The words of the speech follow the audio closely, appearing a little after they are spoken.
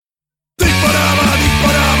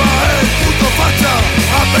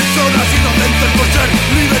por ser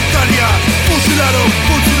libertaria. Fusilaron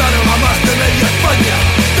a más de media España.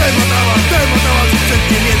 Te mataban sin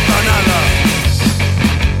sentimiento a nada.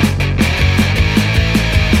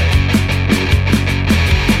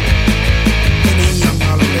 De niños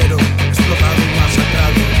maloleros, explotados y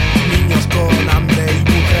masacrados. Niños con hambre y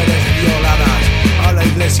mujeres violadas. A la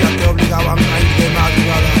iglesia te obligaban a ir de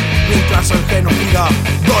madrugada, mientras el genocida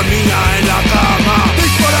dormía en la cama.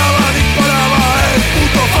 Disparaba el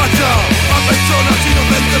puto facha a personas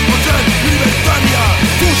inocentes por ser libertarias.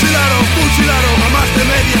 Fusilaron a más de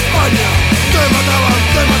media España. Te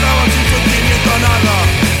mataban sin sentimiento a nada.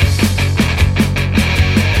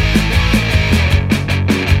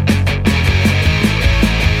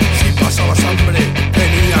 Si pasabas hambre,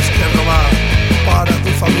 tenías que robar para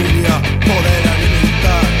tu familia poder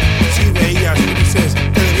alimentar. Si veías grises,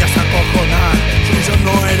 te debías acojonar. Su misión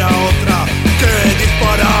no era otra que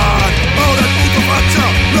disparar. Ahora el puto facha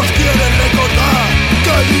nos quiere recordar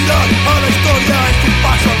que mirar a la historia es un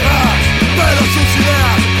paso atrás, pero sus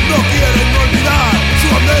ideas no quieren olvidar. Su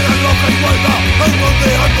bandera roja y huelga aún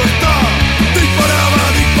ondeando está. Disparaba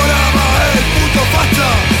el puto facha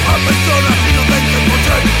a personas inocentes por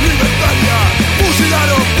ser libertarias.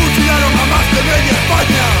 Fusilaron a más de media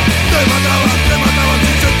España. Te mataban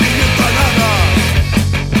sin sentimiento a nada.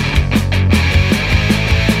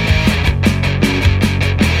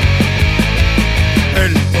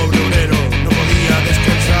 El pobre obrero no podía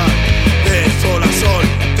descansar. De sol a sol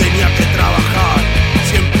tenía que trabajar,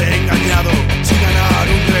 siempre engañado, sin ganar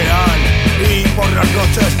un real. Y por las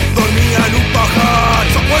noches dormía en un pajar.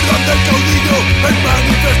 ¿Se acuerdan del caudillo en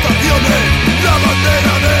manifestaciones? La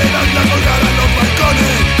bandera de la colgada en los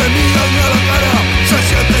balcones. Te miran a la cara, se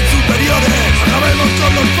sienten superiores. Acabemos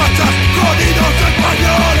con los fachas, jodidos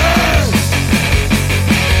españoles.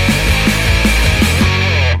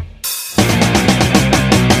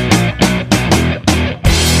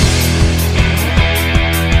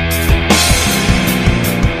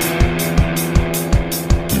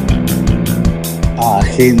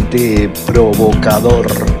 Agente provocador,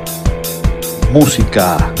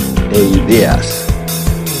 música e ideas.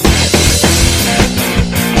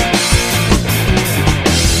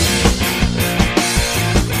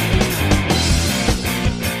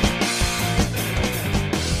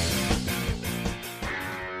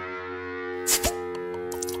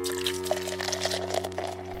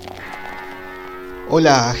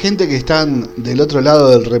 Hola, gente que están del otro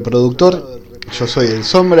lado del reproductor. Yo soy el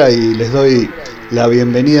Sombra y les doy la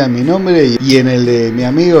bienvenida en mi nombre y en el de mi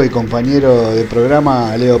amigo y compañero de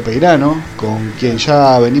programa Leo Peirano, con quien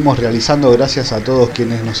ya venimos realizando, gracias a todos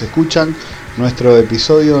quienes nos escuchan, nuestro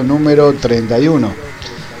episodio número 31.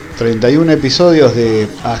 31 episodios de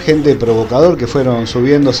Agente Provocador que fueron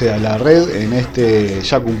subiéndose a la red en este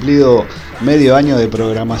ya cumplido medio año de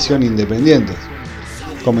programación independiente.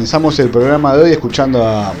 Comenzamos el programa de hoy escuchando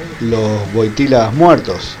a Los Boitilas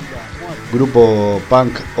Muertos, grupo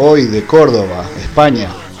punk hoy de Córdoba, España.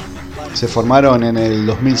 Se formaron en el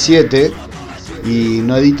 2007 y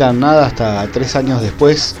no editan nada hasta 3 años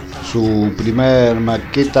después. Su primer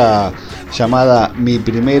maqueta llamada Mi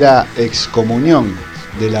Primera Excomunión,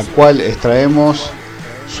 de la cual extraemos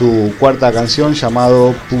su cuarta canción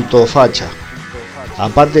llamado Puto Facha.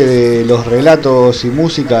 Aparte de los relatos y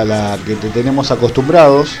música a la que te tenemos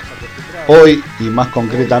acostumbrados, hoy y más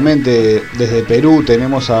concretamente desde Perú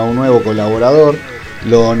tenemos a un nuevo colaborador.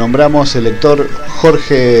 Lo nombramos el lector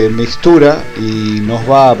Jorge Mixtura y nos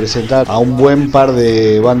va a presentar a un buen par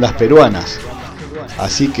de bandas peruanas.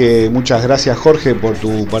 Así que muchas gracias, Jorge, por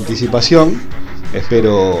tu participación.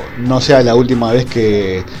 Espero no sea la última vez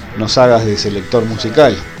que nos hagas de selector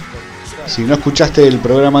musical. Si no escuchaste el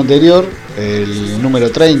programa anterior, el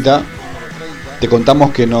número 30, te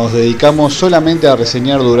contamos que nos dedicamos solamente a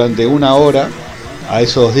reseñar durante una hora a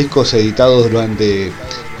esos discos editados durante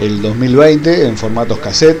el 2020 en formatos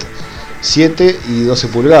cassette, 7 y 12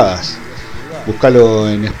 pulgadas. Búscalo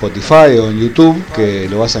en Spotify o en YouTube que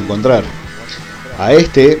lo vas a encontrar. A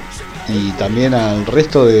este y también al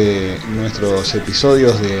resto de nuestros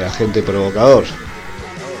episodios de Agente Provocador.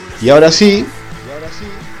 Y ahora sí,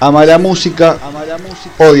 ama la música,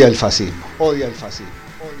 odia el fascismo.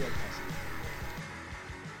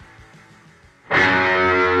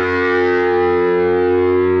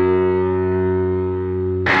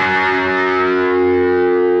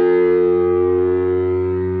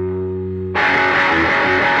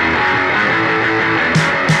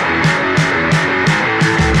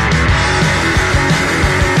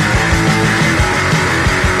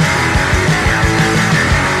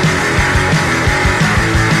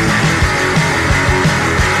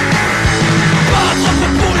 Pasa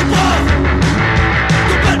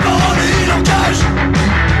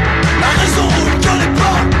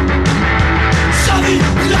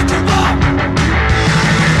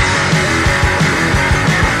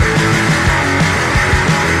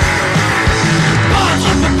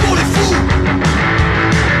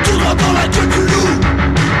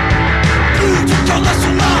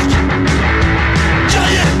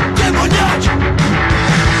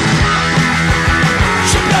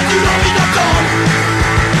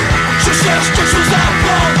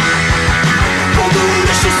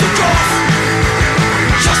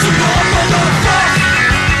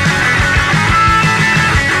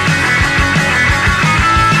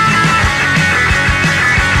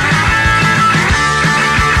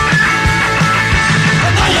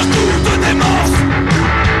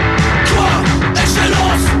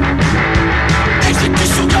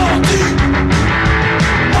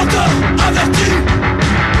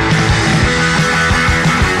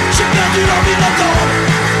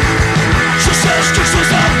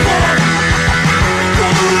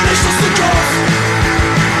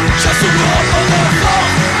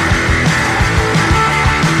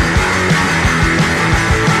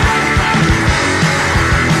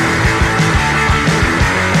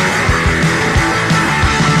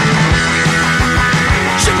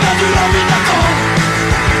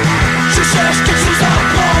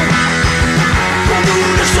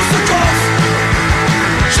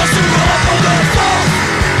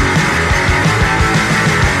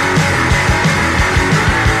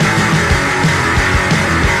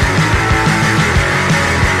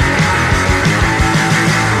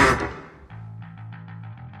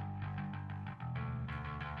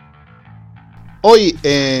Hoy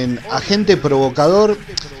en Agente Provocador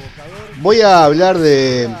voy a hablar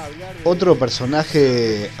de otro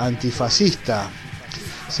personaje antifascista.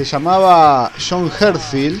 Se llamaba John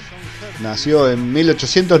Herzfeld, nació en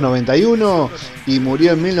 1891 y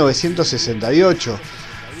murió en 1968.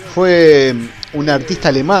 Fue un artista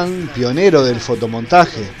alemán, pionero del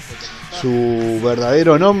fotomontaje. Su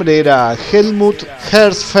verdadero nombre era Helmut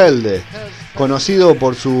Herzfelde, conocido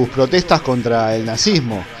por sus protestas contra el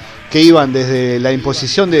nazismo, que iban desde la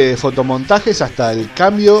imposición de fotomontajes hasta el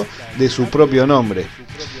cambio de su propio nombre.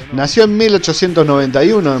 Nació en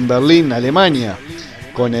 1891 en Berlín, Alemania,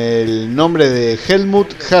 con el nombre de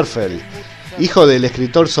Helmut Herzfeld, hijo del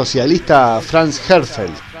escritor socialista Franz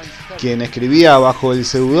Herzfeld, quien escribía bajo el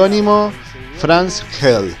seudónimo Franz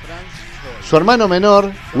Held. Su hermano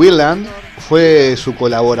menor, Wieland, fue su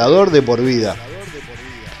colaborador de por vida.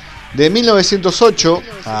 De 1908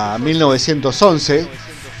 a 1911,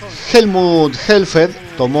 Helmut Herzfeld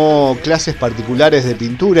tomó clases particulares de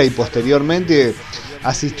pintura y posteriormente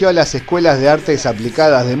asistió a las escuelas de artes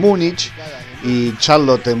aplicadas de Múnich y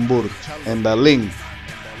Charlottenburg en Berlín.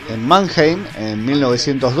 En Mannheim, en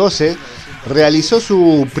 1912, realizó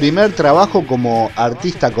su primer trabajo como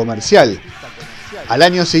artista comercial. Al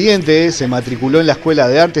año siguiente se matriculó en la Escuela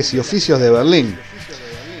de Artes y Oficios de Berlín.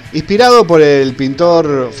 Inspirado por el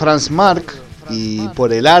pintor Franz Marc y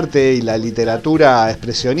por el arte y la literatura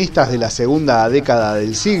expresionistas de la segunda década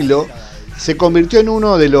del siglo, se convirtió en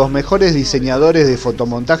uno de los mejores diseñadores de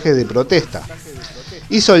fotomontajes de protesta.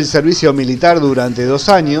 Hizo el servicio militar durante 2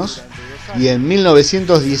 años y en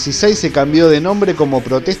 1916 se cambió de nombre como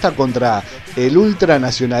protesta contra el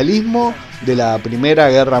ultranacionalismo de la Primera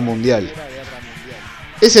Guerra Mundial.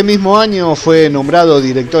 Ese mismo año fue nombrado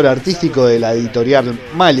director artístico de la editorial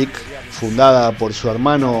Malik, fundada por su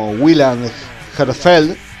hermano Wieland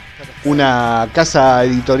Herzfeld, una casa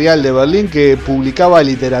editorial de Berlín que publicaba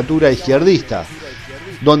literatura izquierdista,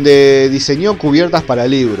 donde diseñó cubiertas para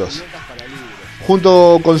libros.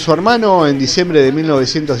 Junto con su hermano, en diciembre de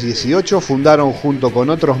 1918 fundaron junto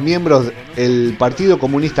con otros miembros el Partido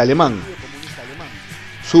Comunista Alemán.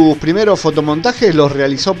 Sus primeros fotomontajes los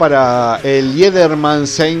realizó para el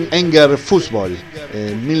Jedermanns-Enger Fußball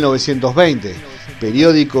en 1920,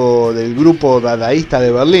 periódico del grupo dadaísta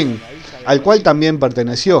de Berlín, al cual también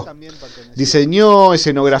perteneció. Diseñó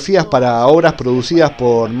escenografías para obras producidas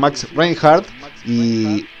por Max Reinhardt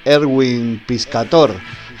y Erwin Piscator.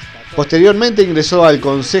 Posteriormente ingresó al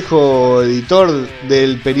consejo editor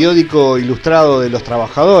del periódico Ilustrado de los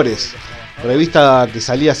Trabajadores, revista que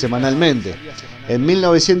salía semanalmente. En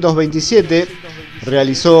 1927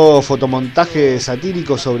 realizó fotomontajes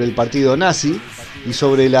satíricos sobre el partido nazi y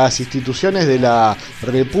sobre las instituciones de la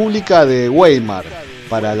República de Weimar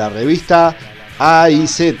para la revista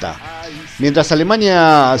AIZ. Mientras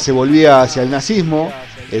Alemania se volvía hacia el nazismo,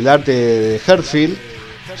 el arte de Herzfeld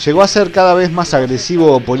llegó a ser cada vez más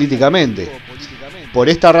agresivo políticamente. Por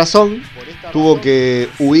esta razón, tuvo que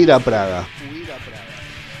huir a Praga.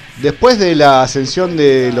 Después de la ascensión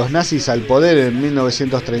de los nazis al poder en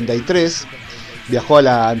 1933, viajó a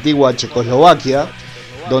la antigua Checoslovaquia,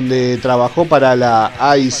 donde trabajó para la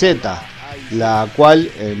AIZ, la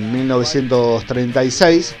cual en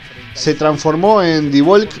 1936 se transformó en Die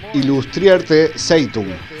Volk Illustrierte Zeitung,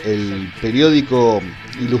 el periódico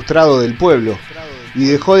ilustrado del pueblo, y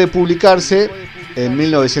dejó de publicarse en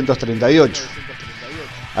 1938.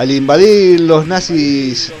 Al invadir los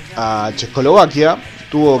nazis a Checoslovaquia,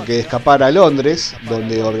 tuvo que escapar a Londres,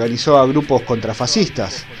 donde organizó a grupos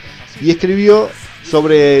contrafascistas y escribió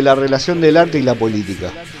sobre la relación del arte y la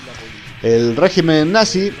política. El régimen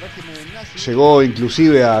nazi llegó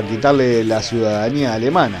inclusive a quitarle la ciudadanía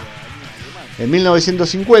alemana. En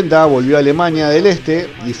 1950 volvió a Alemania del Este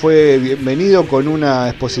y fue bienvenido con una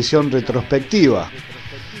exposición retrospectiva.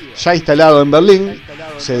 Ya instalado en Berlín,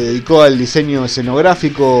 se dedicó al diseño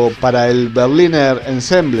escenográfico para el Berliner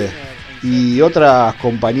Ensemble y otras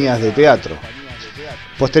compañías de teatro.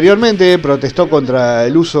 Posteriormente protestó contra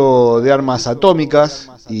el uso de armas atómicas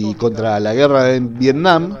y contra la guerra en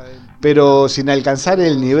Vietnam, pero sin alcanzar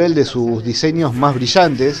el nivel de sus diseños más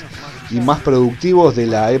brillantes y más productivos de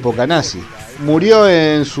la época nazi. Murió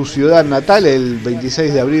en su ciudad natal el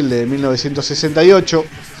 26 de abril de 1968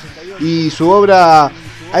 y su obra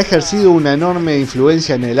ha ejercido una enorme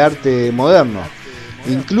influencia en el arte moderno,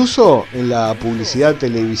 incluso en la publicidad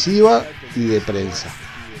televisiva y de prensa.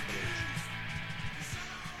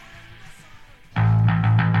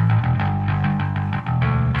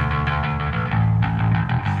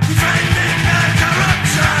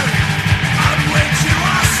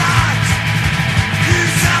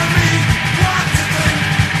 Tell me what to think,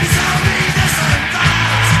 tell me this and that.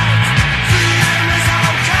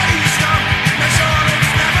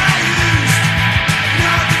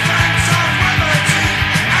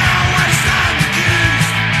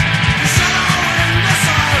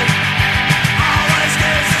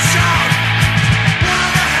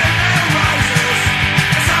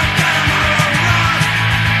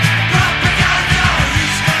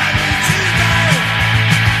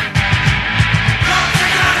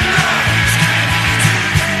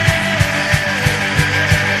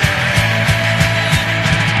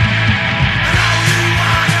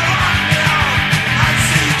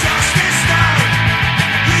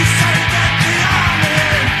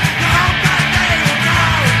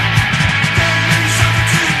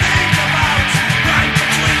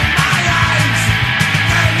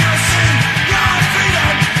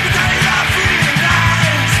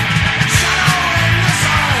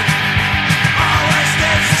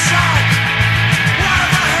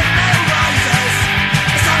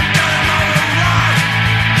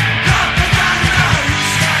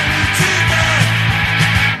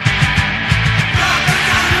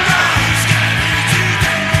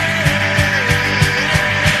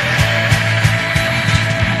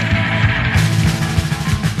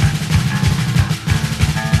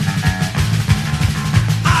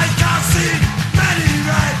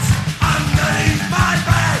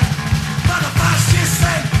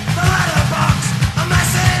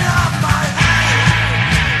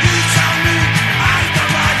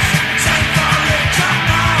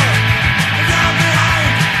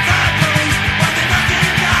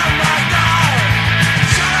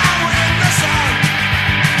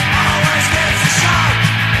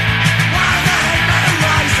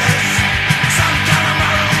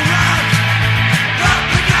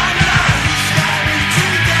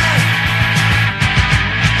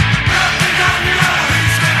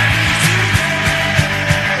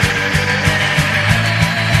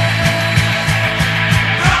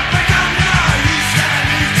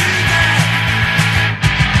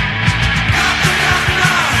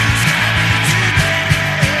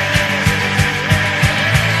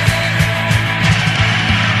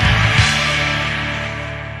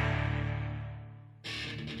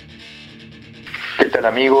 tal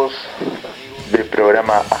amigos del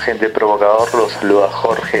programa Agente Provocador? Los saluda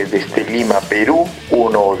Jorge desde Lima, Perú,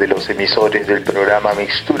 uno de los emisores del programa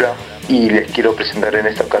Mixtura, y les quiero presentar en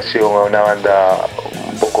esta ocasión a una banda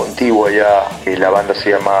un poco antigua ya. La banda se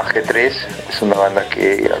llama G3, es una banda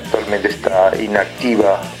que actualmente está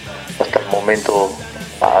inactiva. Hasta el momento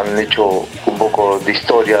han hecho un poco de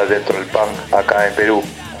historia dentro del punk acá en Perú.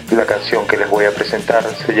 La canción que les voy a presentar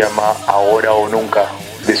se llama Ahora o Nunca,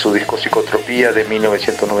 de su disco Psicotropía de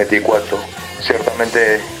 1994.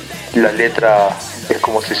 Ciertamente la letra es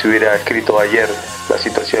como si se hubiera escrito ayer. La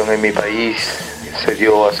situación en mi país se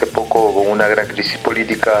dio hace poco con una gran crisis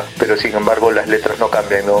política, pero sin embargo las letras no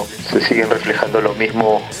cambian, ¿no? Se siguen reflejando lo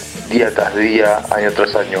mismo día tras día, año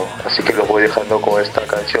tras año. Así que los voy dejando con esta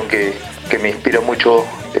canción que me inspira mucho.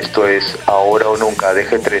 Esto es Ahora o Nunca de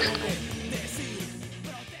G3.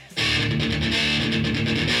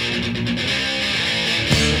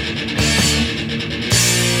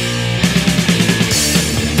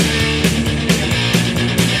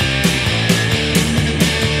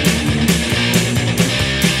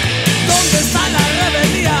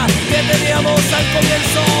 Al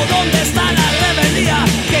comienzo, ¿dónde está la rebeldía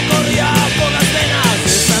que corría por las venas?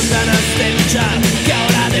 Esas ganas de luchar que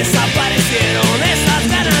ahora desaparecieron, esas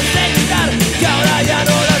ganas de gritar que ahora ya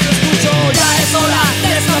no las escucho. Ya es hora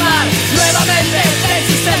de escapar nuevamente del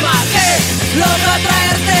sistema que logra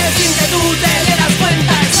traerte sin que tú te dieras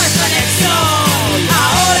cuenta. Es nuestra elección,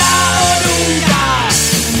 ahora o nunca.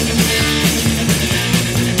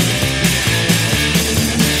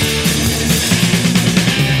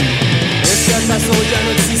 ¿Acaso ya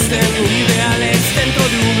no existen ideales dentro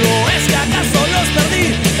de uno? ¿Es que acaso los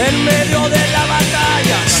perdí en medio de la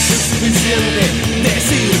batalla? ¿Acaso es suficiente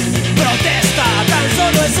decir protesta? Tan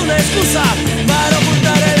solo es una excusa para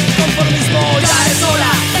ocultar el conformismo. Ya es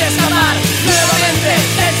hora de escapar nuevamente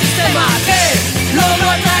del sistema que logró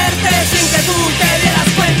atraerte sin que tú te dieras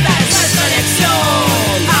cuenta. Es nuestra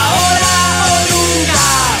elección, ahora o nunca.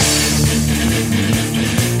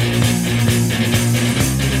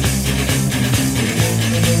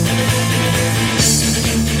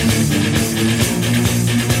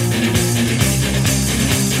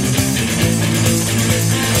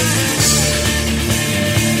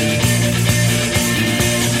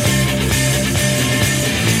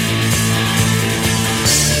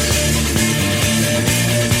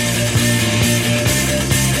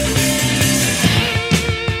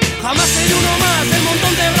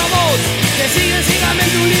 Siguen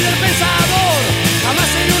ciegamente un líder pensador. Jamás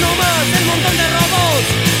seré uno más del montón de robots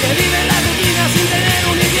que viven la rutina sin tener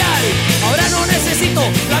un ideal. Ahora no necesito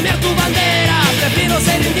cambiar tu bandera, prefiero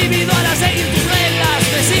ser individual a seguir tus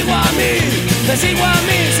reglas. Me sigo a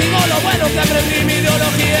mí, sigo lo bueno que aprendí. Mi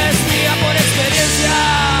ideología es mía por experiencia.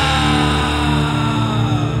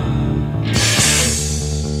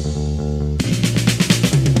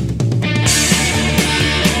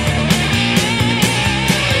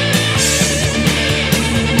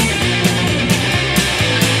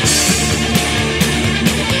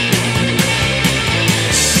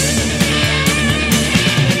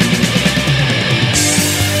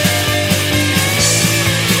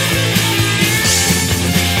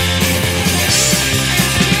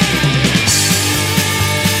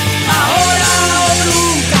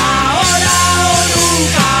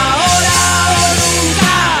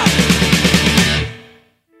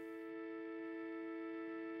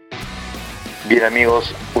 Bien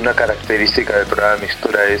amigos, una característica del programa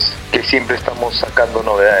Mixtura es que siempre estamos sacando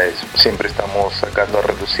novedades, siempre estamos sacando a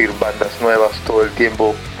reducir bandas nuevas todo el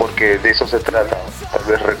tiempo, porque de eso se trata. Tal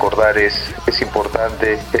vez recordar es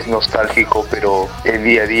importante, es nostálgico, pero el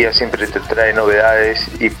día a día siempre te trae novedades,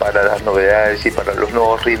 y para las novedades y para los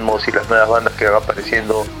nuevos ritmos y las nuevas bandas que van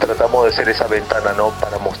apareciendo, tratamos de ser esa ventana, ¿no?,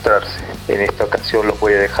 para mostrarse. En esta ocasión los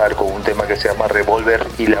voy a dejar con un tema que se llama Revolver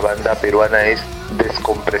y la banda peruana es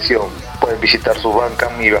Descompresión. Pueden visitar su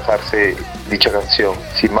Bandcamp y bajarse dicha canción.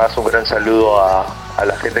 Sin más, un gran saludo a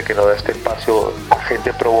la gente que nos da este espacio,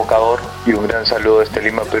 Agente Provocador, y un gran saludo desde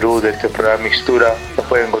Lima, Perú, de este programa Mixtura. Nos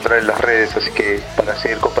pueden encontrar en las redes, así que para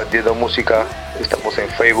seguir compartiendo música estamos en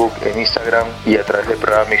Facebook, en Instagram y a través del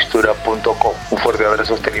programa mixtura.com. Un fuerte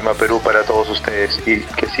abrazo desde Lima, Perú para todos ustedes y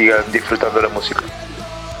que sigan disfrutando la música.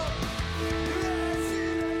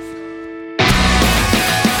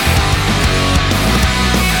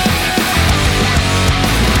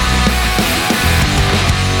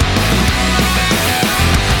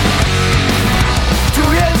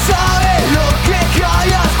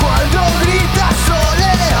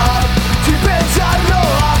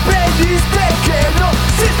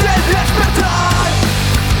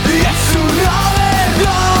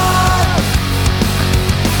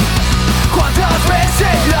 Cuántas veces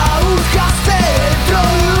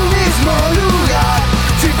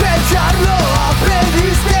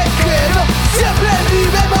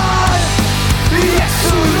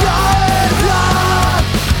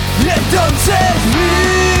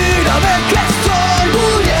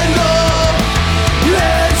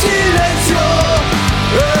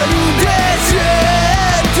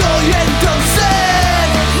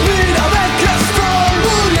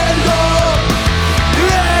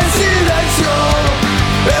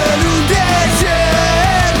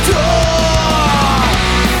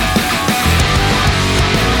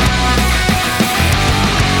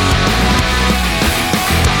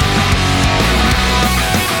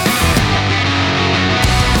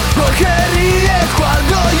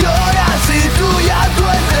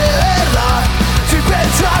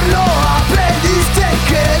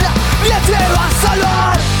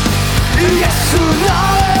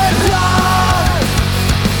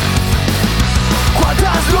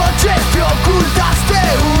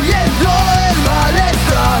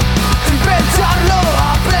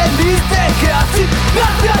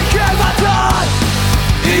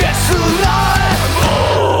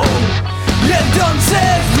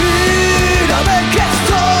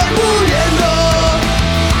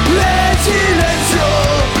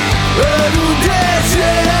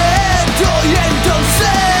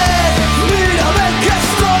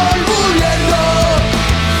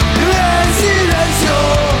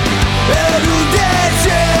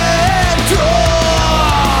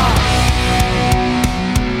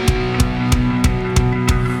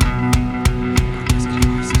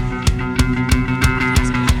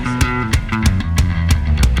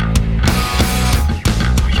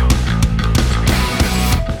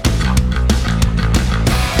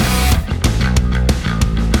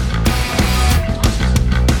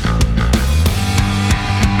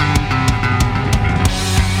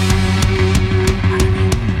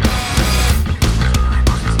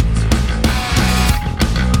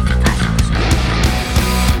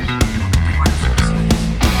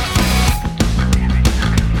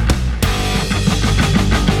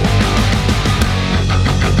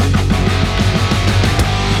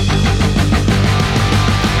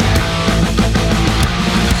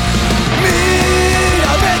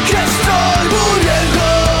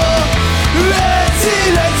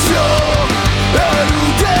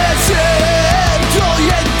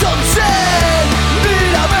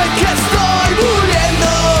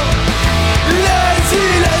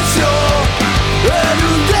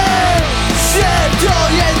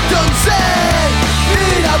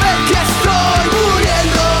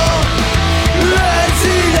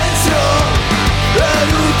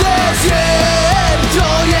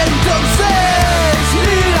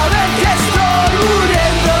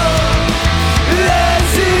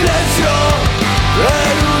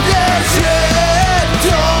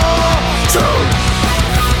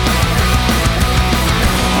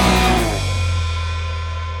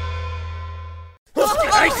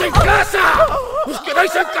quedáis en casa! ¡Os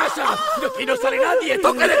quedáis en casa! ¡De aquí no sale nadie!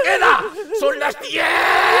 ¡Toque de queda! ¡Son las 10!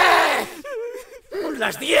 ¡Son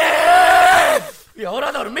las 10! ¡Y ahora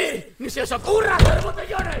a dormir! ¡Ni se os ocurra hacer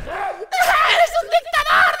botellones, ¡Eres un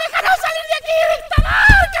dictador! ¡Déjanos salir de aquí,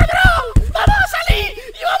 dictador, cabrón! ¡Vamos a salir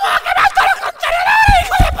y vamos a quemar todos los contenedores,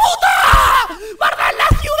 hijo de puta! ¡Guardad la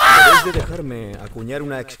ciudad! Debéis de dejarme acuñar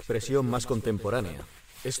una expresión más contemporánea.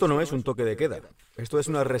 Esto no es un toque de queda. Esto es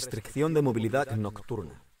una restricción de movilidad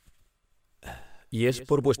nocturna. Y es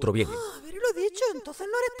por vuestro bien. Haberlo dicho, entonces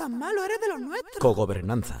no eres tan malo, eres de los nuestros.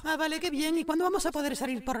 Cogobernanza. Vale, qué bien. ¿Y cuándo vamos a poder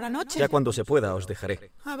salir por la noche? Ya cuando se pueda os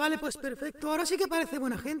dejaré. Vale, pues perfecto. Ahora sí que parece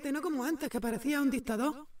buena gente, no como antes, que parecía un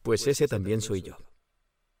dictador. Pues ese también soy yo.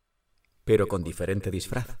 Pero con diferente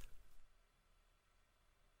disfraz.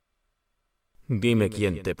 Dime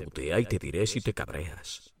quién te putea y te diré si te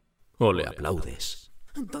cabreas. O le aplaudes.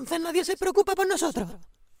 Entonces nadie se preocupa por nosotros.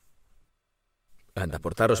 Anda,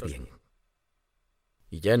 portaros bien.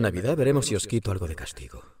 Y ya en Navidad veremos si os quito algo de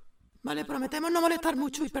castigo. Vale, prometemos no molestar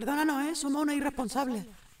mucho y perdónanos, somos unos irresponsables.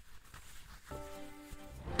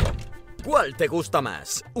 ¿Cuál te gusta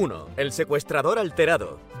más? 1. El secuestrador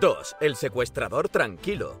alterado. 2. El secuestrador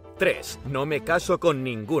tranquilo. 3. No me caso con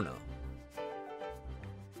ninguno.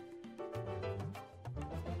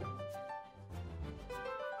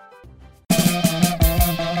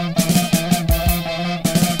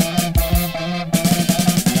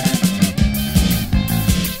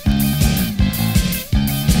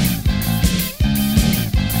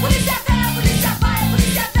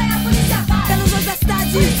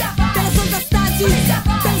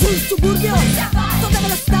 Suburbio, toda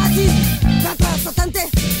velocidade, vai para assaltante,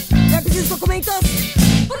 é preciso documentos.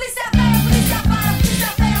 Polícia vai, polícia vai, polícia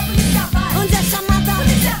vai, polícia vai. Onde é chamada?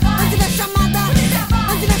 Polícia vai. Onde é chamada? Polícia vai.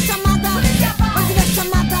 Onde é chamada? Polícia vai. Onde é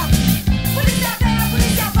chamada? Polícia vai,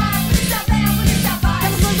 polícia vai, polícia vai, polícia vai.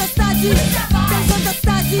 Temos onde a cidade, temos onde a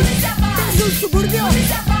cidade, temos subúrbio,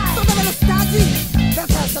 toda velocidade, vai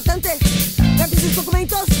para assaltante, é preciso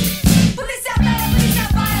documentos. Polícia vai, polícia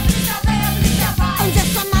vai, polícia vai, polícia vai. Onde é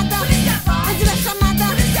chamada?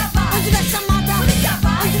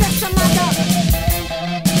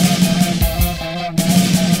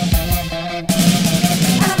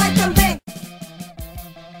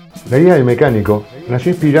 La guía del mecánico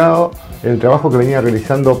nació inspirado en el trabajo que venía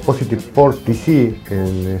realizando Positive Force DC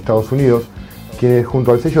en Estados Unidos, quienes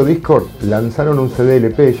junto al sello Discord lanzaron un CD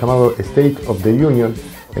LP llamado State of the Union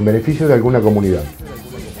en beneficio de alguna comunidad.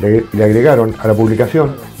 Le agregaron a la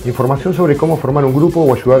publicación información sobre cómo formar un grupo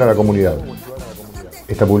o ayudar a la comunidad.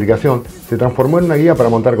 Esta publicación se transformó en una guía para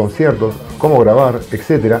montar conciertos, cómo grabar,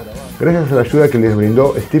 etc., gracias a la ayuda que les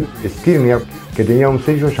brindó Steve Skirnier, que tenía un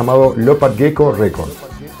sello llamado Lopat Gecko Records.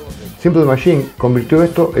 Simple Machine convirtió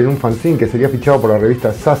esto en un fanzine que sería fichado por la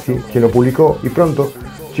revista Sassy, quien lo publicó, y pronto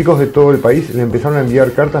chicos de todo el país le empezaron a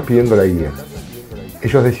enviar cartas pidiendo la guía.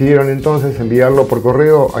 Ellos decidieron entonces enviarlo por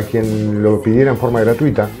correo a quien lo pidiera en forma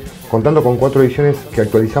gratuita, contando con 4 ediciones que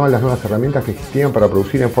actualizaban las nuevas herramientas que existían para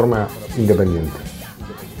producir en forma independiente.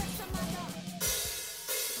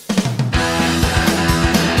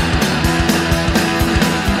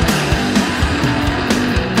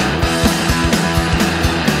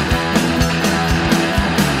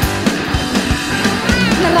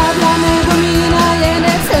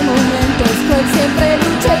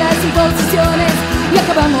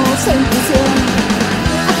 En prisión.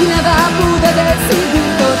 Aquí nada pude decidir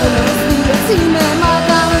todos los días y me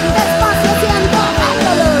matan despacio, siento el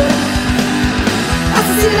dolor.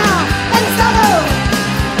 Asesina el Estado,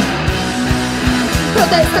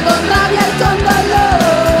 protesta con rabia y con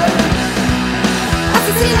dolor.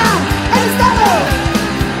 Asesina el Estado,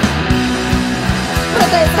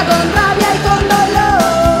 protesta con rabia y con dolor.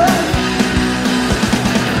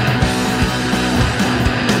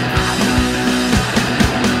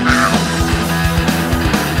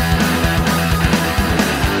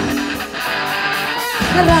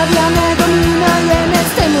 La rabia me domina y en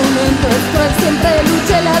este momento es cruel. Siempre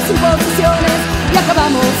luché las imposiciones y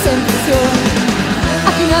acabamos en prisión.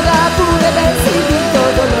 Aquí nada pude decidir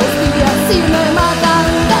todos los días y me matan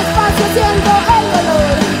despacio, siento el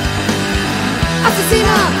dolor.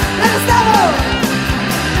 Asesina el Estado,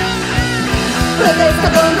 protesta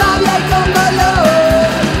con rabia y con dolor.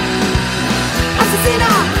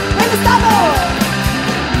 Asesina el Estado,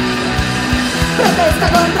 protesta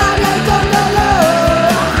con rabia y con dolor.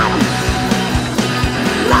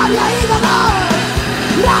 Rabia y dolor,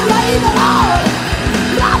 rabia y dolor,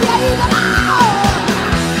 rabia y dolor.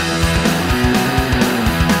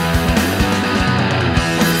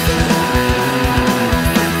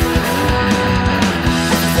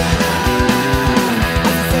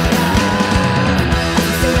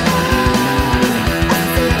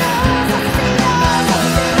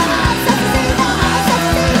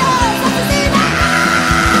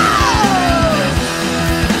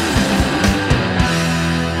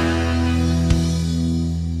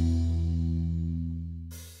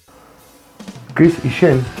 Chris y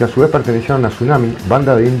Jen, que a su vez pertenecieron a Tsunami,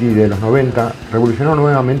 banda de indie de los 90, revolucionó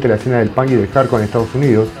nuevamente la escena del punk y del hardcore en Estados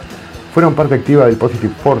Unidos, fueron parte activa del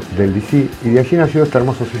Positive Force del DC y de allí nació este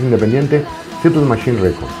hermoso sello independiente, Simple Machine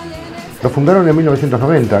Records. Lo fundaron en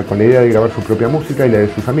 1990 con la idea de grabar su propia música y la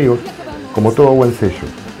de sus amigos, como todo buen sello.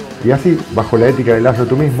 Y así, bajo la ética del hazlo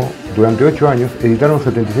tú mismo, durante 8 años editaron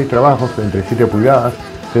 76 trabajos entre 7 pulgadas,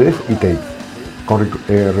 CDs y tapes, con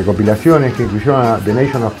recopilaciones que incluyeron a The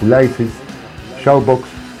Nation of Ulysses, Shoutbox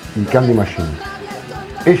y Candy Machine.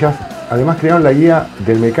 Ellas además crearon la guía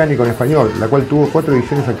del mecánico en español, la cual tuvo 4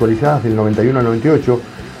 ediciones actualizadas del 91 al 98,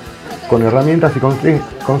 con herramientas y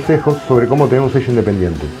consejos sobre cómo tener un sello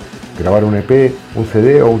independiente, grabar un EP, un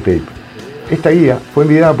CD o un tape. Esta guía fue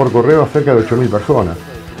enviada por correo a cerca de 8.000 personas.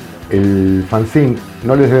 El fanzine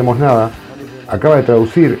No Les Debemos Nada acaba de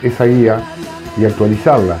traducir esa guía y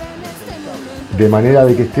actualizarla, de manera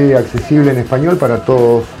de que esté accesible en español para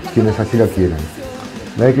todos quienes así la quieran.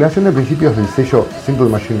 La declaración de principios del sello Simple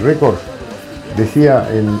Machine Records decía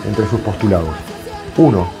entre sus postulados: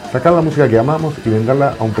 1. Sacar la música que amamos y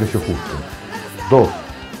venderla a un precio justo. 2.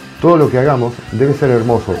 Todo lo que hagamos debe ser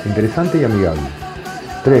hermoso, interesante y amigable.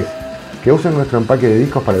 3. Que usen nuestro empaque de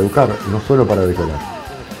discos para educar, no solo para decorar.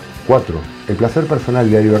 4. El placer personal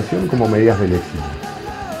y la diversión como medidas del éxito.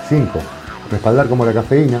 5. Respaldar como la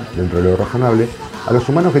cafeína, dentro de lo razonable, a los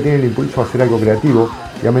humanos que tienen el impulso a hacer algo creativo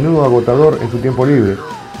y a menudo agotador en su tiempo libre,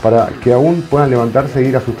 para que aún puedan levantarse e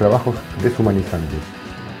ir a sus trabajos deshumanizantes.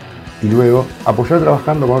 Y luego, apoyar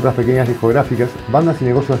trabajando con otras pequeñas discográficas, bandas y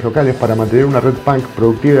negocios locales para mantener una red punk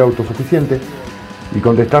productiva y autosuficiente, y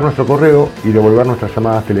contestar nuestro correo y devolver nuestras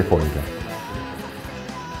llamadas telefónicas.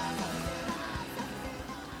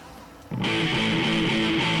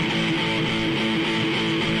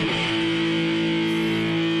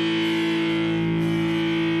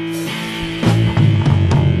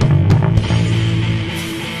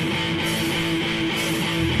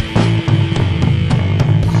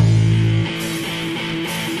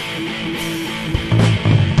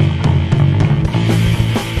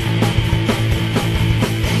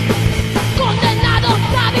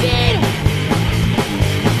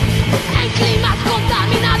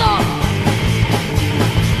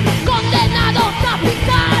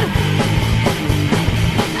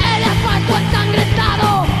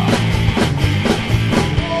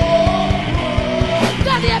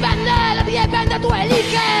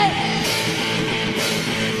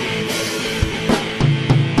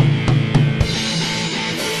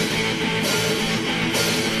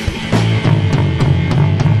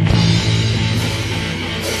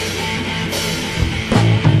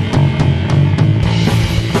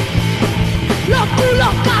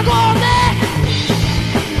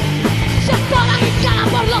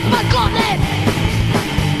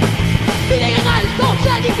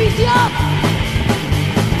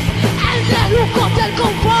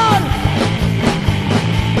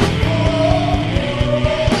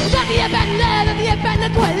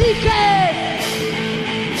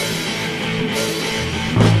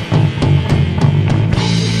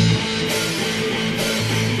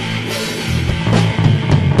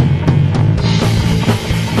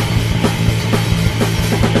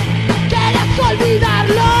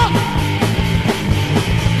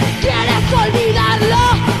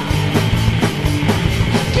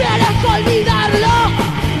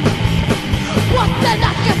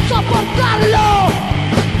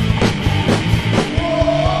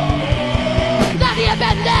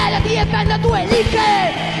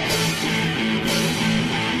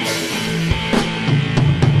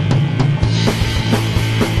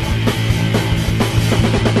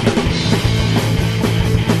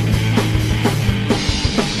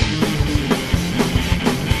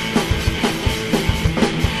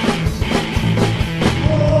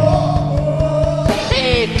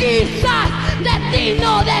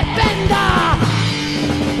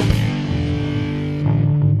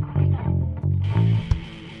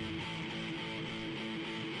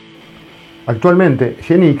 Actualmente,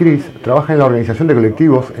 Jenny y Chris trabajan en la organización de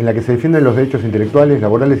colectivos en la que se defienden los derechos intelectuales,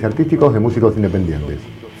 laborales y artísticos de músicos independientes.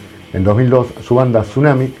 En 2002, su banda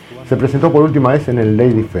Tsunami se presentó por última vez en el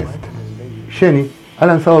Lady Fest. Jenny ha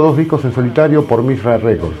lanzado 2 discos en solitario por Mishra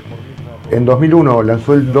Records. En 2001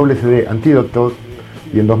 lanzó el doble CD Antidote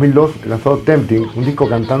y en 2002 lanzó Tempting, un disco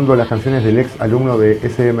cantando las canciones del ex alumno de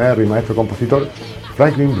SMR y maestro compositor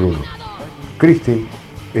Franklin Bruno. Christine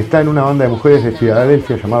está en una banda de mujeres de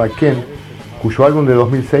Filadelfia llamada Ken, cuyo álbum de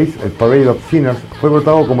 2006, el Parade of Sinners, fue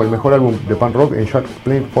votado como el mejor álbum de punk rock en Jack's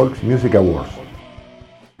Plain Folk Music Awards.